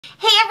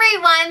Hey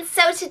everyone,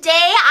 so today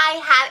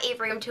I have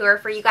a room tour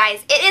for you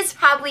guys. It is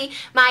probably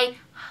my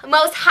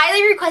most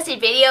highly requested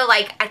video,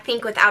 like I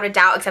think without a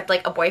doubt, except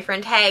like a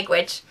boyfriend tag,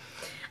 which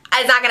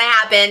is not going to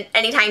happen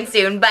anytime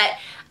soon, but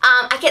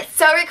I get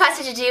so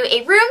requested to do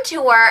a room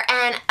tour,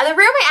 and the room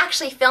I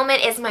actually film in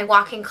is my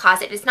walk-in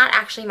closet. It's not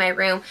actually my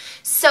room.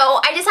 So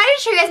I decided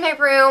to show you guys my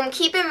room.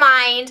 Keep in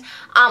mind,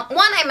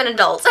 one, I'm an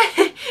adult,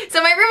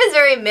 so my room is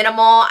very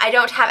minimal. I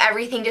don't have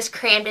everything just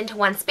crammed into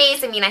one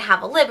space. I mean, I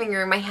have a living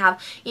room, I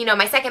have, you know,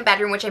 my second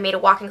bedroom, which I made a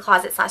walk-in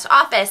closet /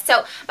 office.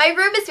 So my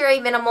room is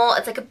very minimal.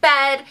 It's like a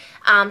bed,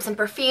 some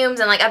perfumes,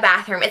 and like a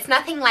bathroom. It's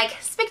nothing like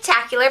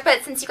spectacular,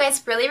 but since you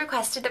guys really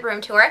requested the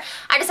room tour,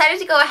 I decided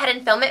to go ahead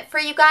and film it for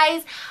you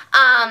guys.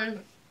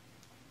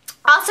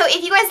 Also,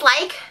 if you guys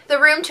like the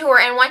room tour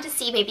and want to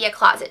see maybe a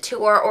closet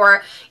tour,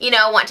 or, you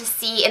know, want to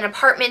see an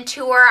apartment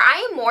tour,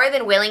 I am more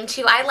than willing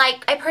to.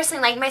 I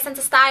personally like my sense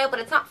of style, but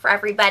it's not for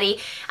everybody.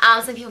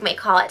 Some people may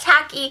call it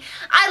tacky.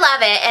 I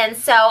love it, and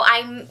so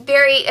I'm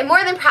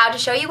more than proud to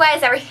show you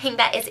guys everything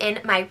that is in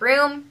my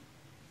room.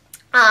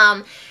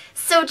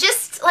 So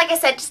just, like I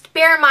said, just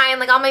bear in mind,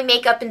 like all my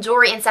makeup and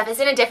jewelry and stuff is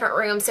in a different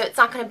room, so it's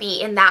not going to be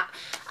in that,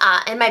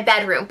 in my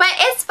bedroom. But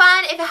it's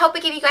fun. I hope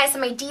it gave you guys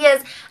some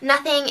ideas.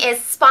 Nothing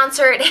is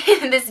sponsored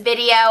in this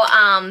video.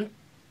 I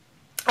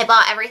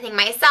bought everything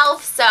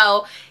myself,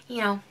 so,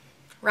 you know,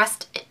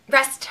 rest, I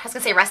was going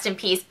to say rest in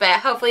peace, but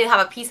hopefully you'll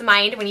have a peace of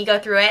mind when you go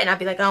through it, and I'll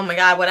be like, oh my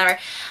god, whatever.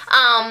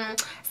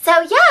 So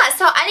yeah,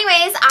 so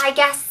anyways, I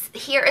guess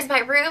here is my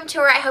room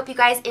tour. I hope you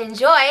guys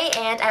enjoy,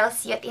 and I will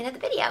see you at the end of the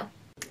video.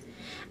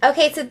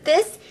 Okay, so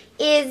this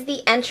is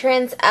the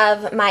entrance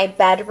of my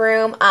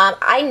bedroom.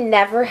 I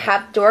never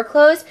have door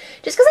closed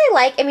just because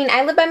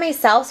I live by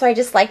myself, so I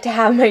just like to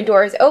have my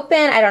doors open.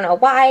 I don't know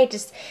why. It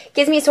just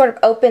gives me a sort of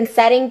open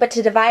setting, but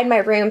to divide my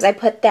rooms, I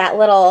put that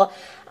little,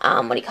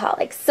 what do you call it,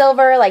 like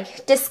silver,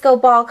 like disco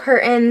ball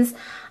curtains.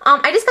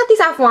 I just got these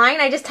offline.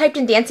 I just typed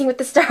in Dancing with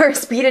the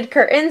Stars beaded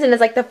curtains, and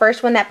it's like the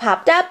first one that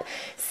popped up.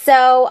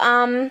 So,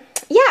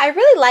 yeah, I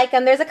really like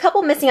them. There's a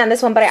couple missing on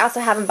this one, but I also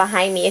have them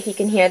behind me if you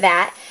can hear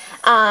that.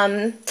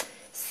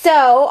 So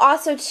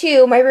also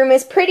too, my room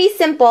is pretty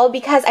simple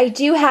because I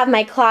do have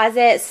my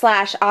closet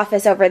 /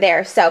 office over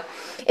there. So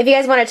if you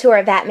guys want a tour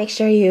of that, make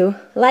sure you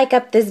like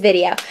up this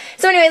video.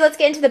 So anyway, let's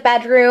get into the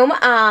bedroom.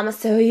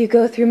 So you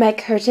go through my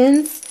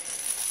curtains,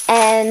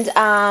 and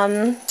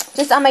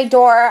just on my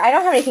door, I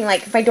don't have anything,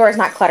 like my door is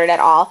not cluttered at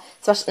all,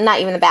 especially not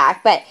even the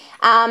back, but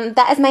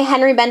that is my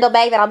Henry Bendel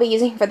bag that I'll be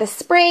using for the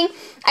spring.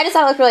 I just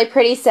thought it looked really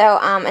pretty, so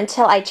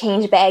until I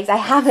change bags, I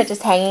have it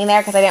just hanging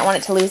there because I didn't want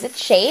it to lose its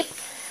shape.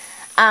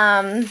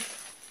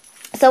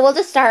 So we'll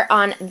just start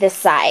on this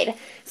side.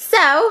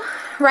 So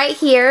right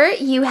here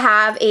you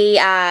have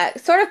a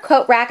sort of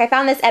coat rack. I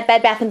found this at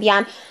Bed Bath &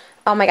 Beyond.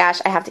 Oh my gosh,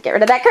 I have to get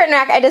rid of that curtain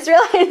rack. I just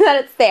realized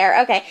that it's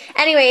there. Okay.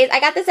 Anyways, I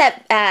got this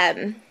at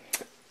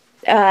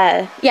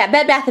yeah,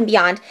 Bed Bath &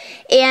 Beyond,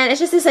 and it's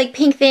just this like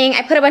pink thing.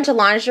 I put a bunch of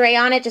lingerie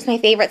on it, just my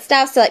favorite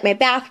stuff, so like my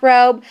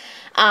bathrobe.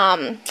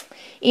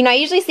 You know, I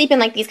usually sleep in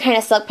like these kind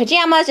of silk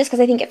pajamas just because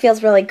I think it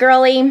feels really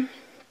girly.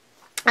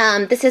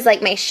 This is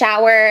like my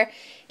shower,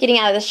 getting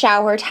out of the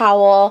shower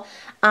towel.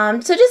 So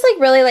just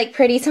like really like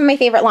pretty, some of my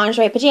favorite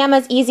lingerie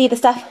pajamas, easy.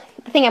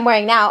 The thing I'm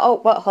wearing now, oh,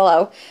 well,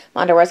 hello,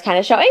 my underwear's kind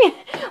of showing.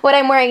 What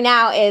I'm wearing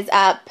now is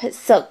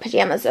silk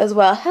pajamas as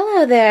well.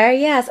 Hello there,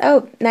 yes.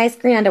 Oh, nice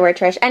green underwear,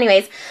 Trish.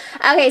 Anyways,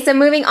 okay, so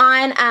moving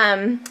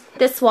on,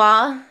 this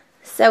wall.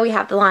 So we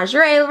have the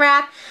lingerie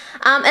rack.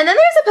 And then there's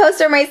a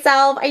poster of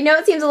myself. I know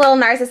it seems a little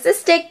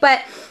narcissistic,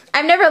 but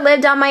I've never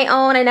lived on my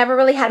own. I never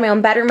really had my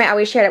own bedroom. I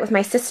always shared it with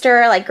my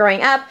sister, like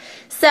growing up.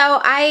 So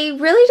I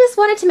really just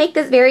wanted to make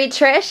this very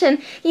Trish,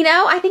 and, you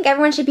know, I think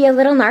everyone should be a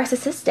little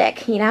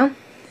narcissistic, you know?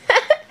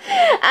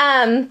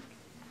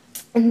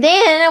 And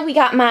then we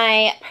got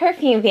my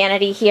perfume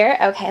vanity here.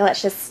 Okay,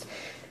 let's just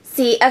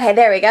see. Okay,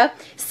 there we go.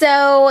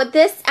 So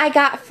this I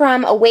got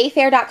from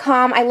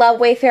Wayfair.com. I love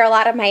Wayfair. A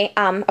lot of my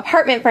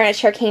apartment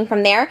furniture came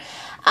from there.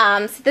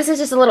 So this is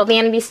just a little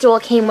vanity stool.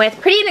 It came with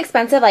pretty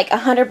inexpensive, like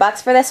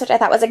 $100 for this, which I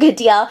thought was a good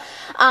deal.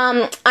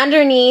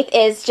 Underneath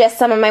is just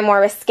some of my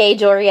more risque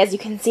jewelry. As you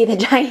can see, the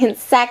giant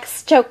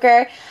sex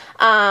choker.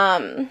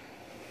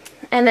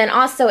 And then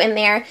also in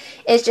there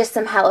is just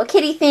some Hello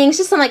Kitty things,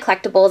 just some like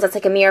collectibles. That's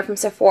like a mirror from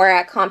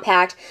Sephora,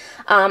 compact,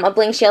 a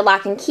bling shield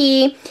lock and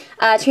key,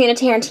 Trina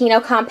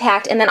Tarantino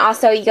compact, and then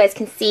also you guys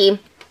can see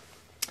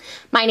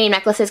my name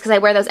necklaces because I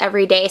wear those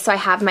every day. So I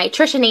have my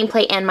Trisha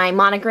nameplate and my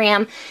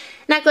monogram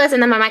necklace,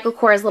 and then my Michael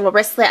Kors little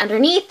wristlet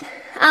underneath.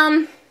 Just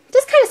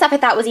kind of stuff I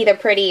thought was either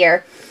pretty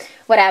or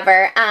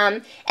whatever.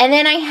 And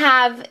then I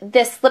have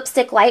this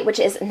lipstick light, which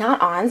is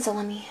not on, so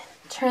let me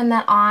turn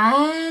that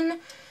on.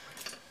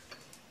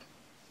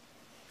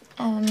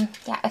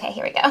 Yeah, okay,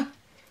 here we go.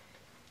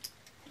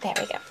 There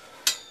we go.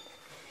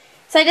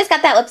 So I just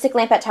got that lipstick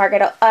lamp at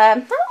Target a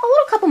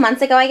little couple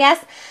months ago, I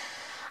guess.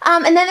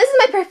 And then this is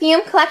my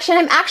perfume collection.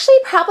 I'm actually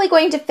probably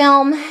going to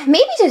film,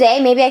 maybe today,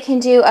 maybe I can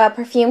do a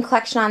perfume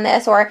collection on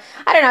this, or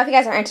I don't know if you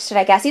guys are interested,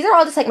 I guess. These are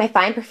all just like my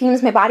fine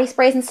perfumes. My body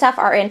sprays and stuff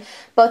are in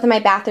both of my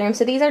bathrooms,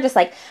 so these are just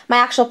like my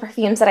actual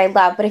perfumes that I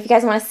love. But if you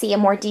guys want to see a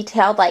more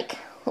detailed like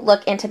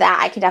look into that,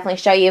 I can definitely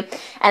show you.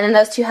 And then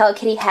those two Hello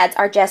Kitty heads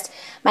are just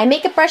my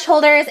makeup brush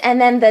holders,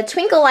 and then the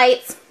twinkle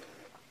lights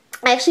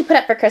I actually put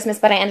up for Christmas,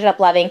 but I ended up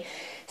loving.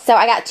 So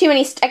I got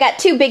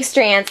two big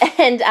strands,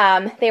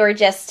 and they were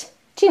just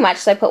too much,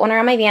 so I put one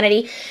around my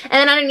vanity. And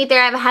then underneath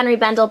there I have a Henry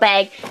Bendel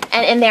bag,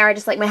 and in there are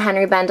just like my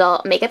Henry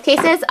Bendel makeup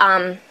cases,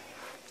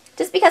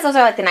 just because those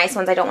are like the nice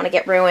ones, I don't want to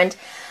get ruined.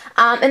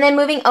 And then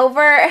moving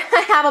over,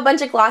 I have a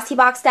bunch of Glossy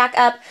Box stack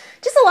up.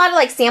 Just a lot of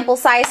like sample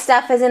size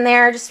stuff is in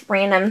there, just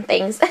random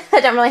things.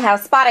 I don't really have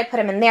a spot, I put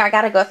them in there. I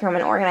gotta go through them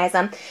and organize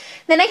them.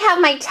 Then I have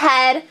my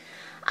Ted.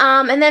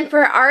 And then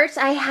for art,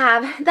 I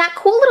have that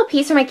cool little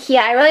piece from IKEA.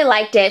 I really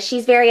liked it.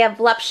 She's very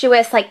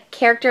voluptuous, like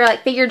character,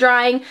 like figure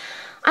drawing.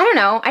 I don't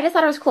know. I just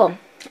thought it was cool.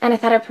 And I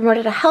thought it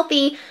promoted a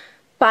healthy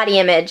body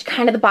image,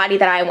 kind of the body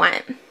that I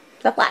want.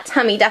 The flat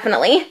tummy,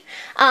 definitely.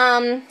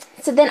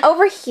 So then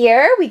over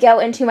here, we go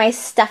into my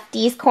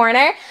Stuffies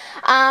corner.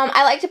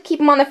 I like to keep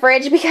them on the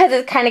fridge because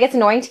it kind of gets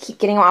annoying to keep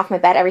getting them off my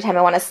bed every time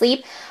I want to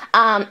sleep.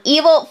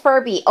 Evil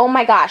Furby. Oh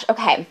my gosh.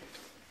 Okay.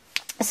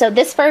 So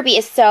this Furby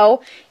is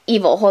so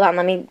evil. Hold on,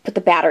 let me put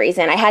the batteries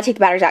in. I had to take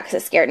the batteries out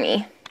because it scared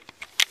me.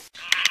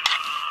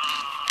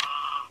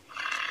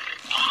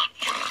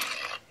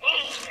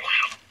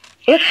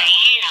 Look.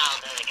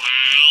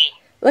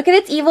 Look at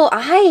its evil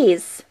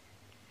eyes.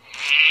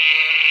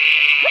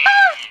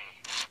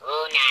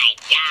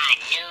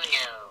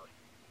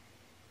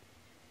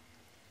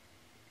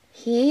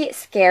 He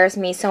scares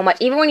me so much.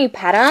 Even when you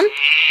pet him,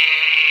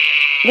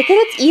 look at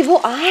its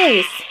evil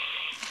eyes.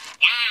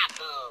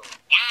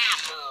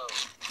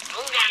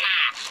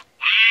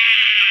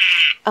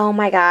 Oh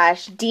my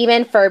gosh,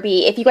 Demon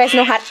Furby. If you guys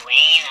know how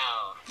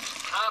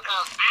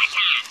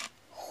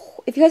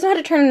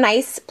to turn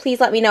nice, please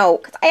let me know,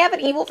 because I have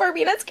an evil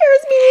Furby and it scares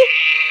me.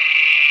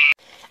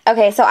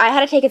 Okay, so I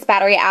had to take its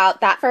battery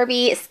out. That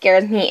Furby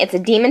scares me. It's a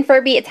Demon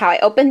Furby. It's how I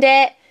opened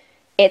it.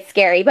 It's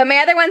scary. But my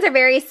other ones are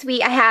very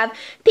sweet. I have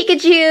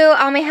Pikachu,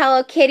 all my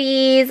Hello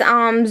Kitties,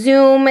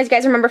 Zoom, as you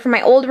guys remember from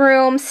my old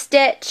room,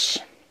 Stitch,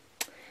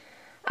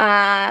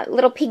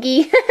 Little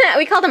Piggy.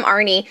 We called him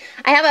Arnie.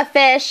 I have a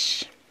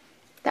fish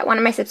that one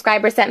of my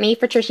subscribers sent me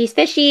for Trishy's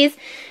Fishies.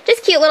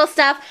 Just cute little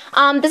stuff.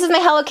 This is my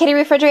Hello Kitty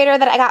refrigerator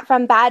that I got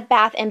from Bed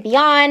Bath &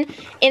 Beyond.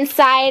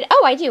 Inside,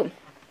 oh, I do.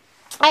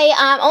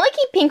 I only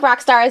keep pink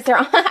rock stars.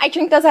 I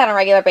drink those on a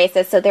regular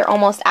basis, so they're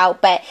almost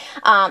out, but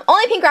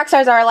only pink rock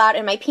stars are allowed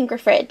in my pink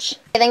fridge.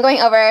 And then going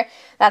over,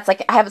 that's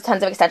like, I have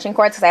tons of extension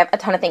cords because I have a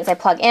ton of things I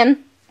plug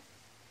in.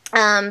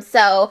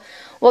 So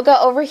we'll go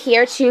over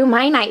here to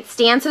my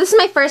nightstand. So this is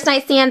my first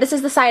nightstand. This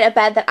is the side of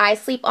bed that I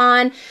sleep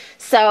on.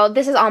 So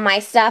this is all my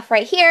stuff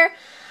right here.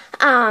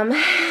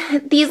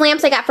 These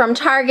lamps I got from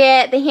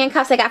Target. The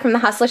handcuffs I got from the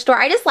Hustler store.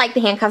 I just like the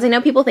handcuffs. I know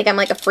people think I'm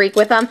like a freak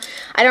with them.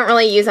 I don't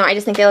really use them. I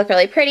just think they look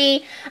really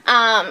pretty.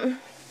 And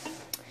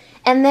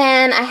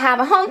then I have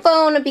a home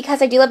phone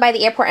because I do live by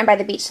the airport and by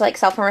the beach, so like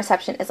cell phone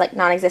reception is like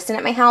non-existent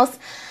at my house.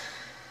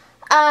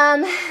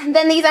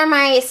 Then these are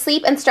my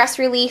sleep and stress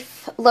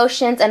relief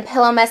lotions and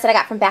pillow mist that I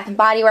got from Bath &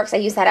 Body Works. I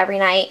use that every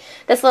night.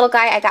 This little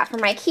guy I got from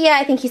IKEA.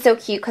 I think he's so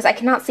cute because I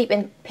cannot sleep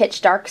in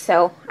pitch dark,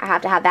 so I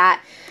have to have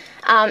that.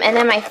 And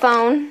then my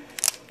phone.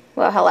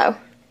 Well, hello.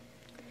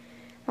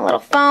 My little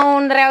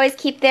phone that I always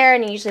keep there,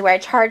 and usually where I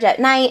charge at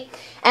night.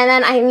 And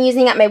then I'm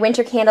using up my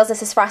winter candles.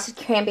 This is Frosted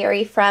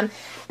Cranberry from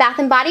Bath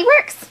 & Body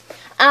Works.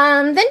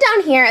 Then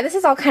down here, this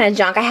is all kind of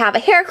junk. I have a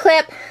hair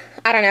clip.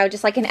 I don't know,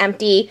 just like an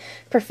empty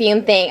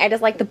perfume thing. I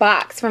just like the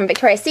box from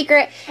Victoria's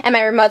Secret and my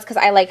remotes because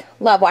I like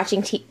love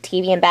watching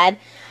TV in bed.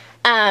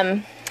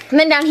 And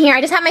then down here,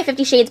 I just have my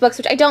 50 Shades books,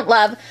 which I don't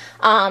love.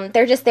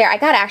 They're just there. I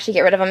gotta actually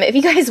get rid of them. If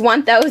you guys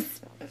want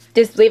those,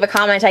 just leave a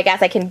comment. I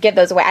guess I can give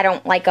those away. I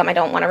don't like them. I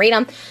don't want to read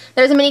them.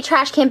 There's a mini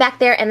trash can back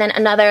there, and then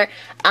another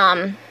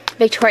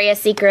Victoria's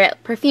Secret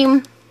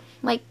perfume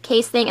like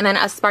case thing, and then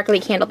a sparkly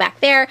candle back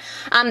there.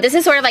 This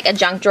is sort of like a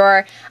junk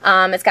drawer.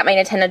 It's got my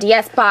Nintendo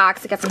DS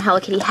box. It's got some Hello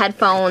Kitty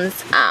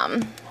headphones.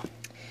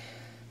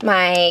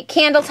 My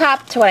candle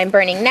top to what I'm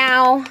burning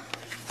now.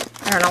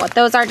 I don't know what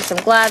those are, just some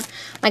gloves.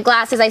 My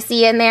glasses I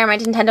see in there, my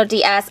Nintendo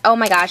DS. Oh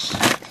my gosh.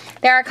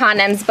 There are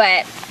condoms,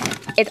 but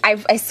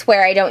I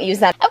swear I don't use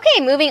them.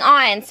 Okay, moving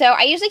on. So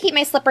I usually keep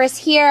my slippers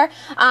here.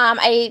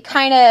 I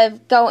kind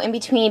of go in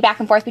between, back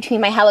and forth between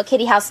my Hello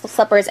Kitty house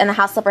slippers and the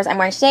house slippers I'm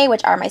wearing today,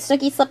 which are my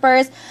Snooki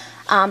slippers.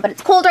 But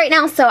it's cold right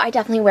now, so I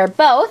definitely wear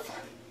both.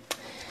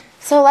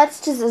 So let's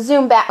just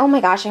zoom back. Oh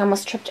my gosh, I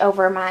almost tripped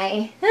over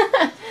my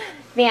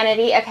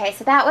vanity. Okay,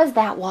 so that was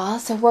that wall.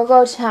 So we'll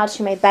go now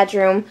to my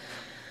bedroom.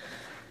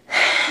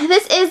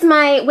 This is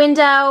my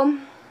window.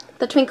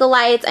 The twinkle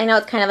lights. I know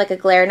it's kind of like a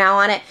glare now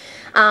on it.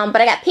 But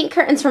I got pink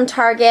curtains from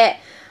Target.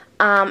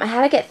 I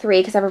had to get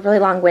 3 because I have a really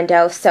long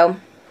window. So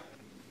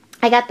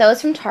I got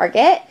those from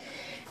Target.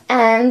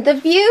 And the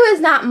view is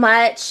not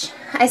much.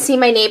 I see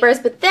my neighbors,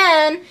 but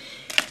then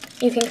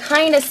you can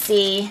kind of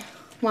see,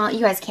 well, you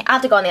guys can't, I'll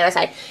have to go on the other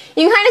side.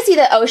 You can kind of see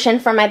the ocean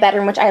from my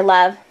bedroom, which I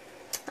love.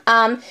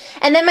 And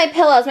then my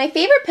pillows. My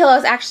favorite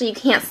pillows, actually, you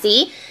can't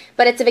see,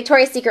 but it's a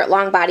Victoria's Secret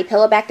long body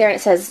pillow back there, and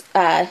it says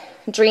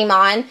Dream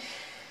On.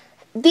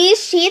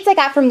 These sheets I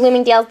got from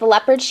Bloomingdale's, the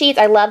leopard sheets.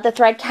 I love the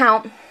thread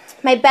count.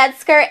 My bed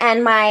skirt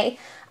and my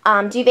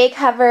duvet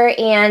cover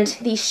and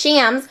these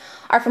shams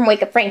are from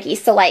Wake Up Frankie.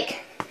 So,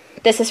 like,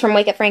 this is from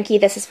Wake Up Frankie,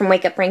 this is from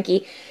Wake Up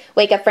Frankie,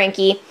 Wake Up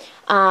Frankie.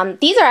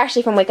 These are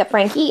actually from Wake Up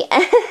Frankie.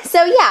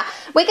 So yeah,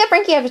 Wake Up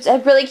Frankie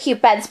have really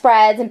cute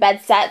bedspreads and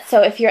bed sets.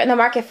 So if you're in the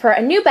market for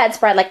a new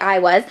bedspread like I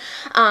was,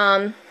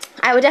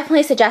 I would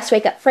definitely suggest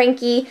Wake Up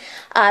Frankie.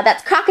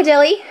 That's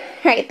Crocodile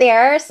right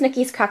there,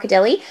 Snooki's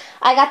Crocodile.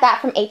 I got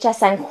that from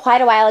HSN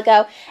quite a while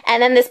ago.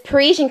 And then this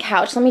Parisian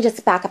couch, let me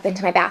just back up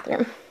into my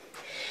bathroom.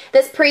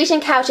 This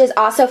Parisian couch is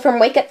also from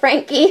Wake Up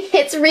Frankie.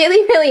 It's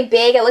really, really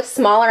big. It looks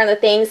smaller on the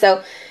thing,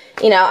 so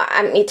you know,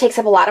 it takes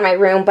up a lot of my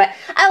room, but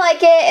I like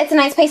it. It's a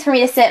nice place for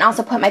me to sit and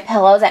also put my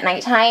pillows at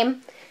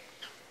nighttime.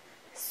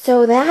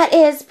 So that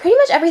is pretty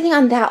much everything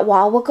on that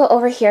wall. We'll go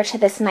over here to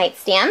this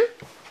nightstand.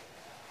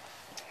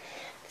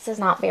 This is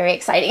not very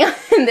exciting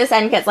in this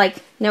end because, like,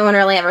 no one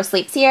really ever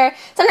sleeps here.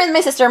 Sometimes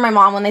my sister and my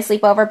mom when they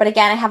sleep over, but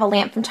again, I have a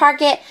lamp from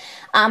Target.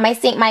 My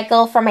St.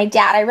 Michael from my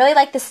dad. I really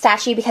like this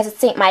statue because it's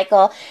St.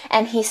 Michael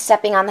and he's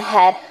stepping on the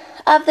head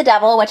of the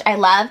devil, which I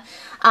love.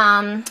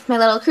 My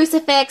little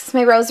crucifix,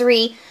 my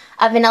rosary,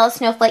 a vanilla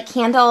snowflake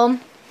candle.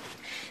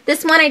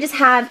 This one I just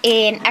have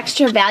an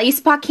extra value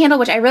spot candle,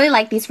 which I really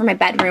like these for my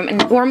bedroom.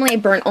 And normally I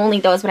burn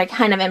only those, but I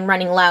kind of am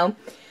running low.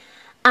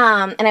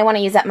 And I want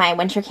to use up my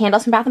winter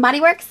candles from Bath &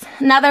 Body Works.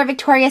 Another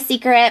Victoria's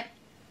Secret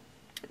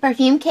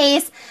perfume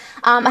case.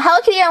 A Hello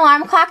Kitty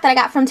alarm clock that I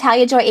got from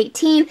Talia Joy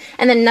 18.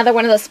 And then another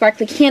one of those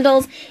sparkly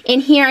candles. In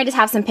here I just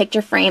have some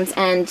picture frames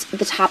and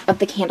the top of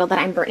the candle that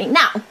I'm burning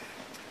now.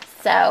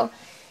 So,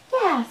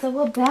 yeah, so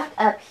we'll back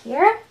up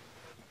here.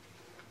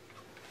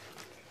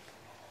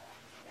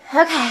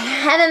 Okay,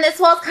 and then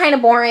this wall's kind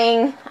of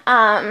boring.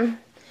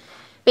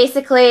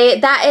 Basically,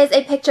 that is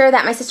a picture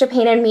that my sister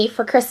painted me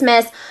for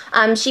Christmas.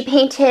 She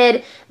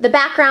painted the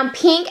background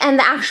pink, and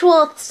the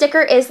actual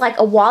sticker is like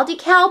a wall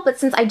decal, but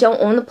since I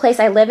don't own the place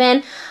I live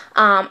in,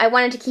 I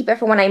wanted to keep it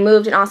for when I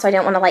moved, and also I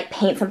didn't want to like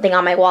paint something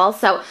on my walls.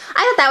 So I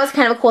thought that was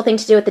kind of a cool thing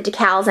to do with the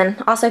decals, and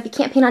also if you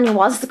can't paint on your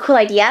walls, it's a cool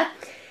idea.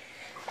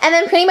 And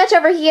then pretty much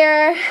over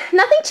here,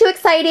 nothing too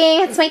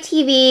exciting. It's my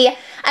TV.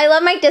 I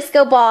love my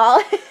disco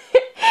ball.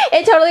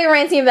 It totally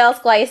reminds me of middle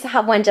school. I used to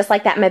have one just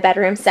like that in my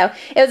bedroom, so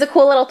it was a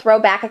cool little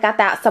throwback. I got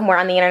that somewhere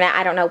on the internet.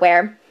 I don't know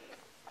where.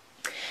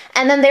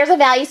 And then there's a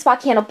value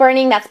spot candle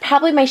burning. That's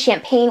probably my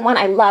champagne one.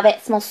 I love it.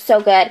 It smells so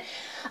good.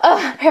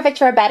 Oh, perfect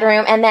for a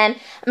bedroom. And then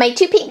my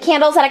 2 pink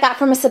candles that I got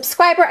from a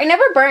subscriber. I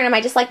never burn them.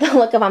 I just like the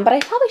look of them, but I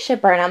probably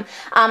should burn them.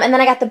 And then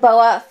I got the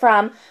boa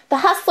from the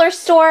Hustler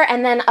store,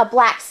 and then a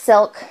black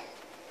silk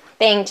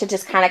thing to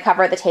just kind of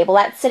cover the table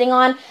that's sitting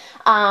on.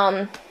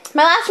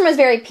 My last room was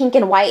very pink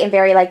and white and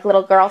very like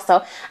little girl,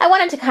 so I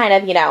wanted to kind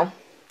of, you know,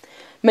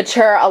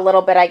 mature a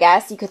little bit, I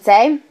guess you could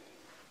say.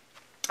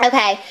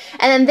 Okay,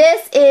 and then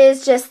this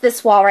is just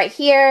this wall right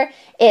here.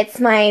 It's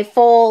my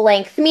full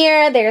length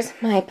mirror. There's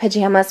my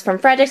pajamas from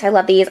Fredericks. I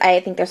love these. I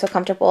think they're so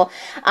comfortable.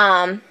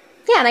 Yeah,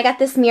 and I got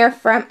this mirror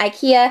from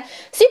IKEA.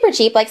 Super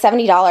cheap, like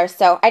 $70,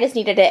 so I just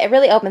needed it. It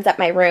really opens up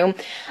my room.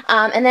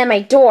 And then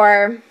my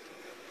door,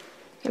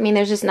 I mean,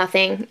 there's just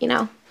nothing, you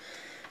know,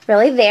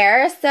 really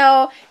there.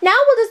 So now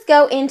we'll just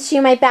go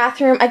into my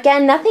bathroom.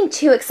 Again, nothing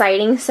too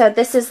exciting. So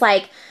this is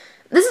like,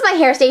 this is my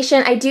hair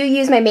station. I do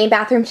use my main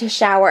bathroom to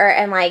shower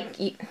and like,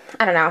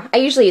 I don't know. I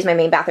usually use my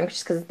main bathroom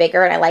just because it's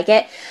bigger and I like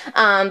it.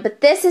 But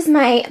this is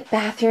my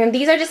bathroom.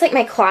 These are just like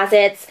my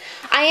closets.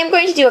 I am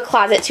going to do a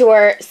closet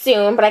tour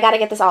soon, but I got to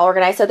get this all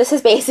organized. So this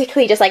is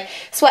basically just like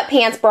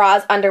sweatpants,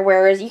 bras,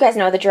 underwears. You guys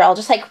know the drill.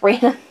 Just like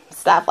random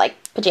stuff like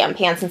pajama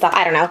pants and stuff.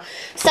 I don't know.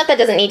 Stuff that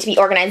doesn't need to be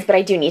organized, but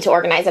I do need to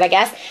organize it, I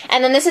guess.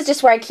 And then this is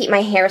just where I keep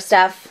my hair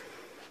stuff.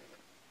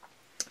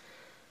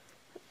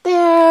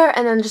 There.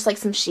 And then just like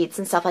some sheets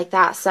and stuff like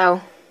that.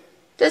 So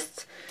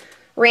just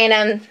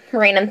random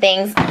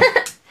things.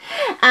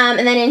 And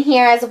then in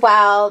here as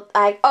well,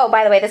 oh,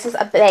 by the way, this is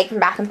a bag from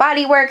Bath &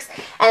 Body Works.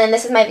 And then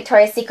this is my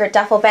Victoria's Secret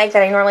duffel bag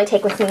that I normally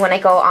take with me when I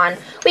go on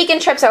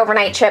weekend trips,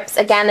 overnight trips.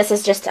 Again, this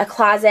is just a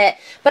closet.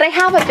 But I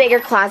have a bigger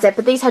closet,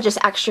 but these are just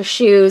extra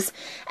shoes,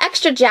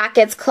 extra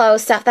jackets,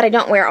 clothes, stuff that I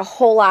don't wear a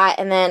whole lot.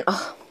 And then,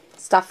 oh,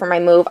 stuff for my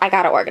move. I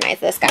gotta organize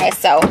this, guys.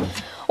 So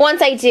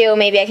once I do,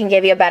 maybe I can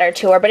give you a better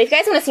tour. But if you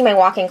guys want to see my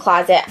walk-in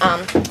closet,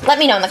 let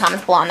me know in the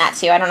comments below on that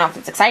too. I don't know if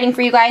it's exciting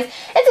for you guys.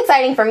 It's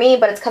exciting for me,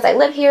 but it's because I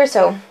live here,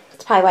 so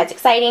that's probably why it's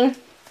exciting.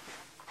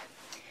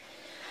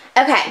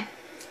 Okay,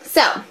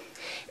 so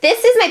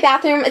this is my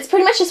bathroom. It's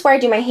pretty much just where I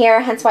do my hair,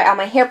 hence why all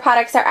my hair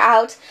products are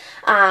out.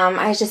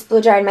 I just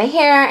blow dried my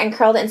hair and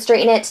curled it and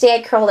straightened it. Today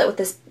I curled it with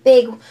this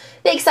big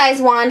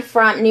size wand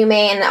from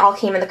ROMWE, and it all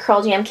came in the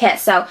Curl Jam kit.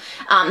 So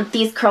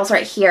these curls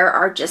right here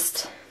are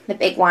just the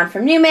big wand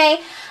from ROMWE.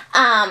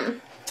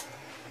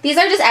 These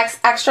are just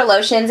extra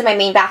lotions. In my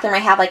main bathroom I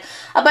have like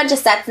a bunch of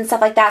sets and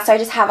stuff like that, so I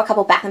just have a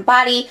couple Bath &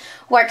 Body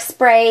Works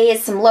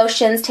sprays, some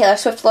lotions, Taylor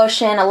Swift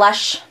lotion, a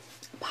Lush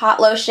pot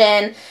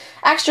lotion,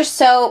 extra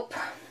soap,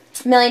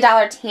 $1 Million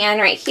Tan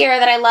right here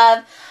that I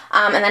love,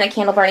 and then a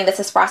candle burning. This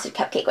is Frosted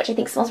Cupcake, which I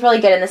think smells really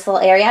good in this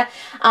little area.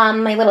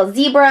 My little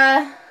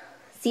zebra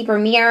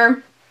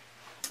mirror.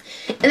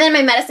 And then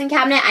my medicine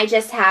cabinet, I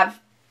just have,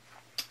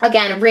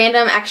 again,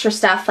 random extra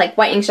stuff like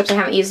whitening strips I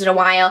haven't used in a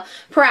while,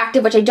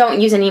 Proactive, which I don't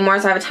use anymore,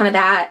 so I have a ton of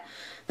that.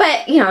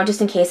 But, you know,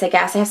 just in case, I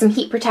guess. I have some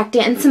heat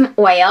protectant and some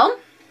oil.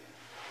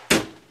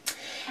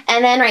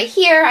 And then right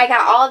here, I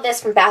got all of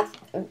this from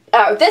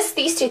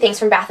these two things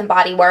from Bath &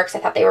 Body Works. I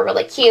thought they were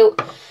really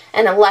cute.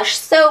 And a Lush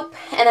soap.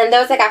 And then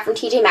those I got from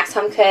TJ Maxx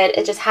Home Good.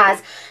 It just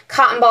has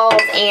cotton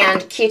balls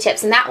and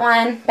Q-tips in that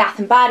one.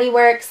 Bath & Body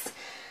Works.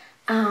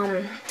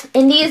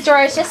 In these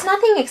drawers, just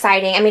nothing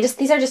exciting. I mean,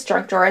 these are just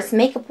junk drawers.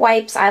 Makeup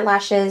wipes,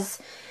 eyelashes,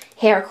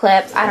 hair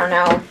clips. I don't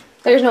know.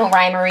 There's no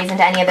rhyme or reason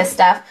to any of this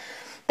stuff.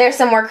 There's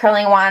some more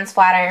curling wands,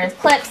 flat irons,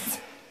 clips.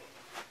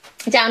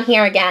 Down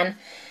here again,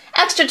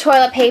 extra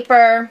toilet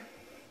paper.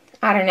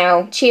 I don't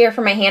know. Cheer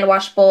for my hand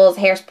wash bowls,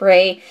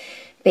 hairspray,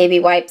 baby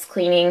wipes,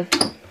 cleaning.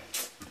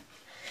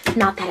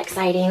 Not that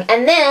exciting.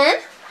 And then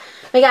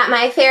we got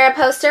my Farrah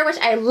poster, which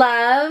I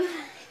love.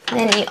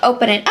 And then you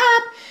open it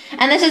up.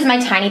 And this is my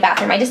tiny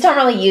bathroom. I just don't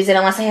really use it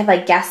unless I have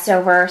like guests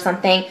over or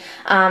something.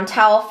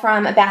 Towel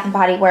from Bath &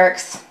 Body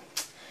Works.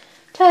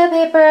 Toilet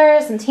paper,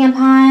 some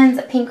tampons,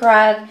 a pink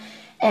rug,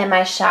 and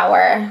my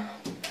shower.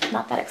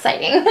 Not that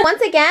exciting.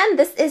 Once again,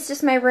 this is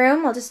just my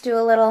room. I'll just do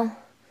a little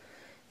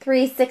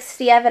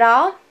 360 of it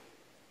all.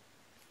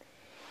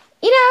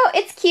 You know,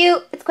 it's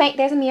cute. It's quaint.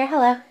 There's a mirror.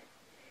 Hello.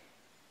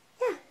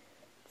 Yeah.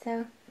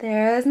 So,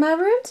 there's my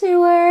room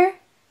tour.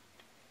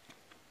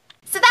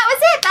 So that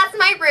was it. That's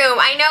my room.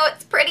 I know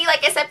it's pretty,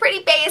 like I said,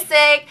 pretty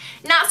basic,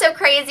 not so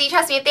crazy.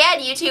 Trust me, if they had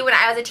YouTube when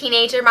I was a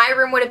teenager, my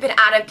room would have been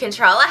out of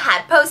control. I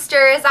had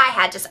posters, I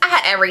had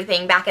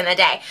everything back in the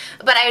day.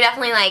 But I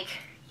definitely, like,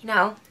 you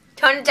know,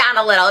 toned it down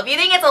a little. If you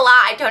think it's a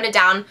lot, I toned it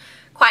down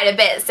quite a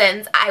bit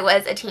since I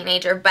was a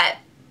teenager. But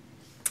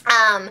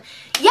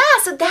yeah,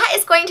 so that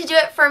is going to do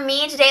it for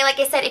me today. Like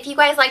I said, if you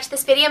guys liked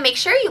this video, make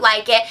sure you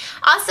like it.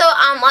 Also,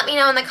 let me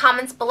know in the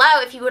comments below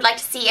if you would like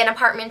to see an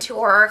apartment tour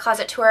or a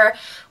closet tour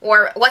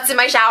or what's in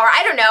my shower.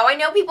 I don't know. I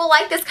know people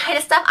like this kind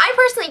of stuff. I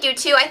personally do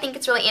too. I think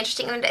it's really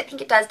interesting, and I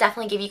think it does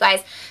definitely give you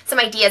guys some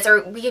ideas,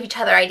 or we give each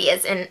other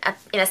ideas in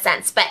a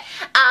sense. But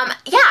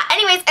yeah,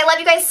 anyways, I love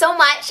you guys so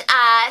much.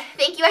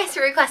 Thank you guys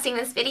for requesting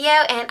this video,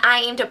 and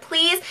I aim to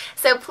please.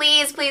 So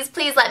please, please,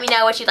 please let me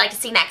know what you'd like to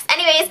see next.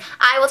 Anyways,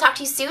 I will talk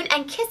to you soon,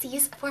 and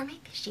kissies for my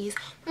fishies.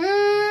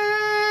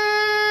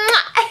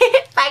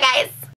 Bye, guys.